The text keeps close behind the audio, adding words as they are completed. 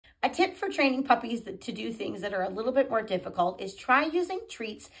A tip for training puppies to do things that are a little bit more difficult is try using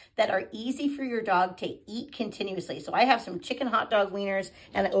treats that are easy for your dog to eat continuously. So I have some chicken hot dog wieners,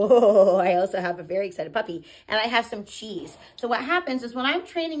 and I also have a very excited puppy, and I have some cheese. So what happens is when I'm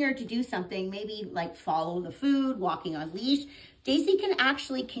training her to do something, maybe like follow the food, walking on leash, Daisy can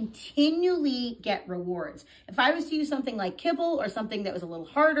actually continually get rewards. If I was to use something like kibble or something that was a little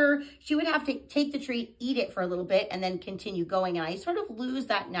harder, she would have to take the treat, eat it for a little bit, and then continue going. And I sort of lose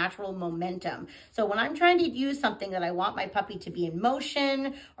that natural momentum. So when I'm trying to use something that I want my puppy to be in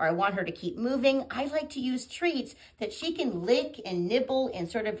motion, or I want her to keep moving, I like to use treats that she can lick and nibble and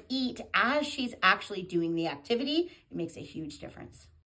sort of eat as she's actually doing the activity. It makes a huge difference.